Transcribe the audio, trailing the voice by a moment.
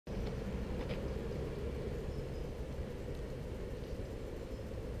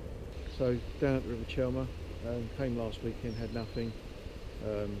So down at the River Chelmer, came last weekend, had nothing.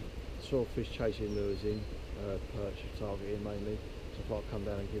 Saw fish chasing lures in, perch targeting mainly, so I thought I'd come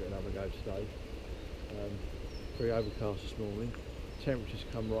down and give it another go today. Pretty overcast this morning. Temperatures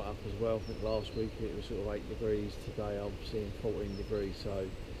come right up as well. I think last week it was sort of 8 degrees, today I'm seeing 14 degrees, so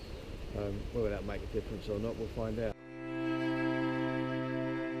whether that make a difference or not, we'll find out.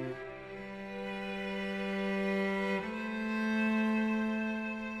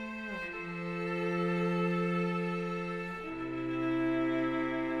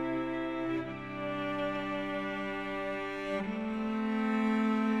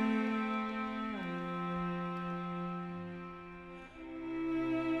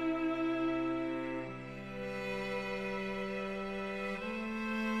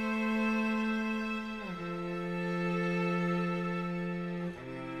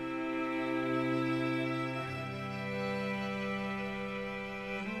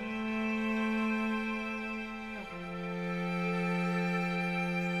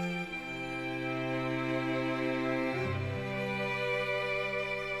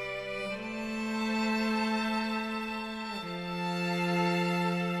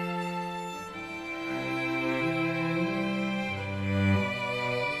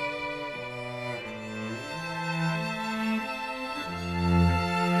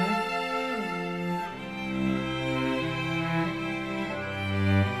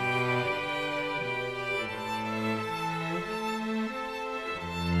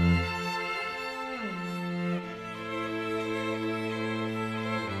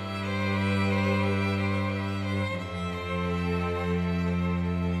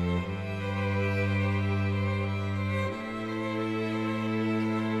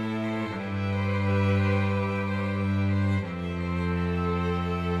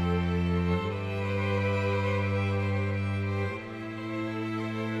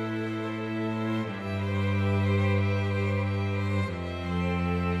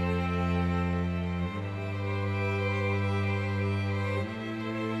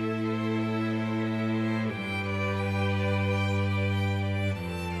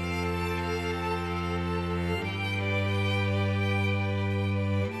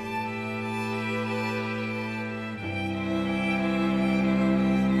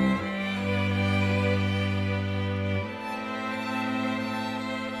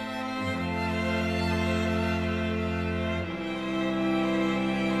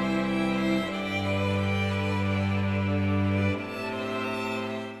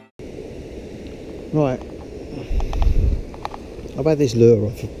 Right, I've had this lure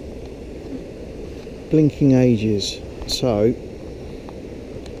on for blinking ages, so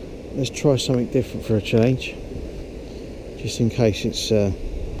let's try something different for a change, just in case it's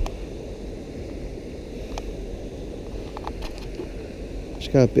let's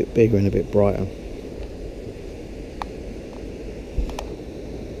go a bit bigger and a bit brighter.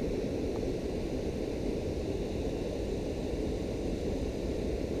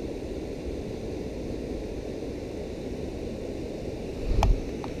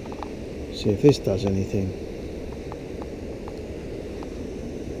 See if this does anything.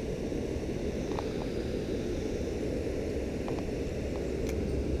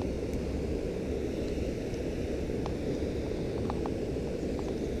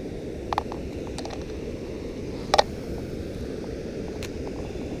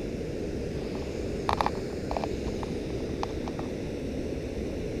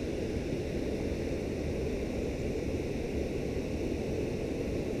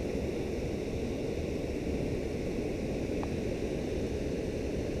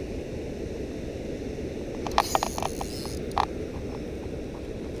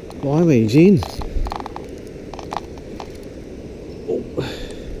 Blimey, he's in. Oh.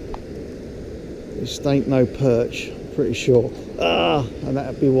 This ain't no perch, I'm pretty sure. Ah, and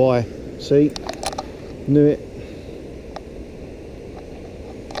that'd be why. See? Knew it.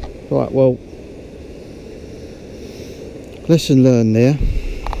 Right, well, lesson learned there.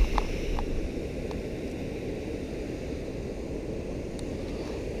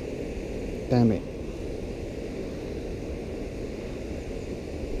 Damn it.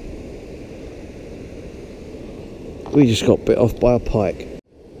 We just got bit off by a pike.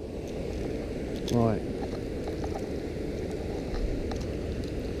 Right.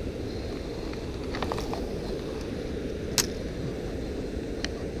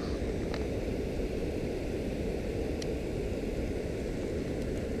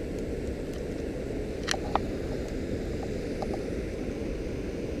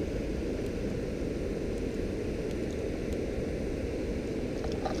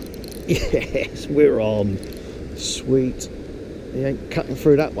 Yes, we're on. Sweet. He ain't cutting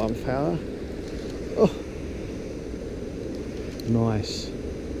through that one, fella. Oh, nice.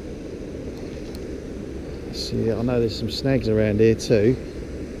 Let's see, I know there's some snags around here too,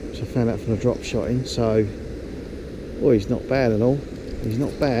 which I found out from the drop shotting. So, oh, he's not bad at all. He's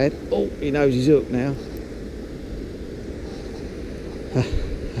not bad. Oh, he knows his hook now.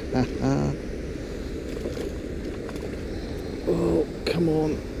 Oh, come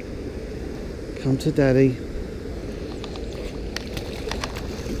on. Come to daddy.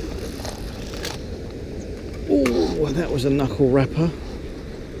 Oh, that was a knuckle wrapper.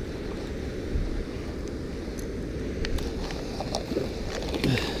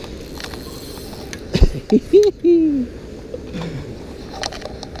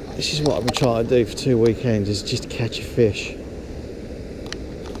 This is what I've been trying to do for 2 weekends, is just catch a fish.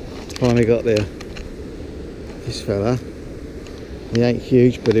 Finally got there. This fella. He ain't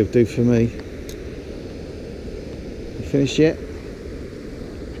huge, but he'll do for me. You finished yet?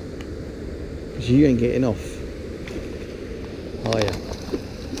 Because you ain't getting off. Oh yeah.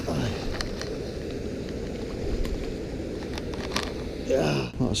 Yeah.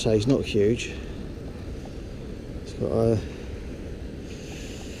 Like I say, he's not huge. It's got a...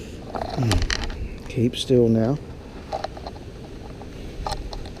 Keep still now.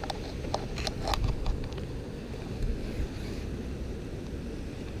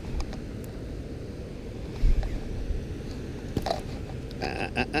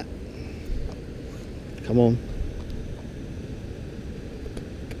 Come on.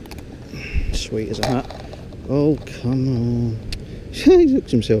 Sweet as a nut. Oh, come on. He's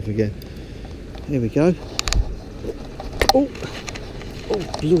hooked himself again. Here we go. Oh,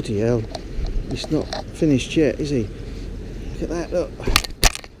 oh, bloody hell. He's not finished yet, is he? Look at that, look.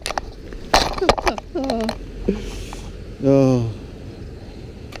 Oh,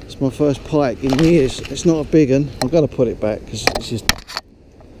 it's my first pike in years. It's not a big one. I'm going to put it back because it's just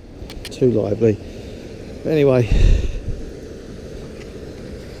too lively. But anyway,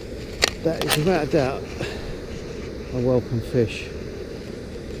 that is without a doubt a welcome fish,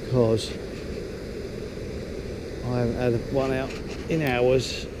 because I haven't had one out in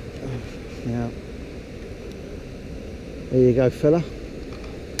hours. Now, there you go, fella.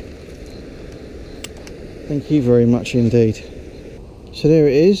 Thank you very much indeed. So there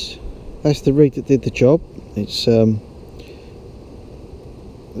it is. That's the rig that did the job. It's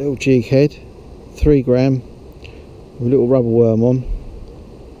little jig head, 3 gram, with a little rubber worm on.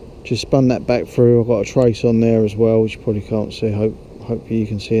 Just spun that back through. I've got a trace on there as well, which you probably can't see. Hopefully you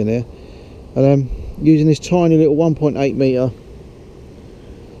can see in there. And using this tiny little 1.8 metre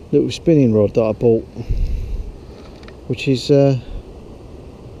little spinning rod that I bought, which is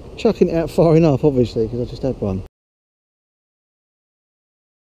chucking it out far enough, obviously, because I just had one.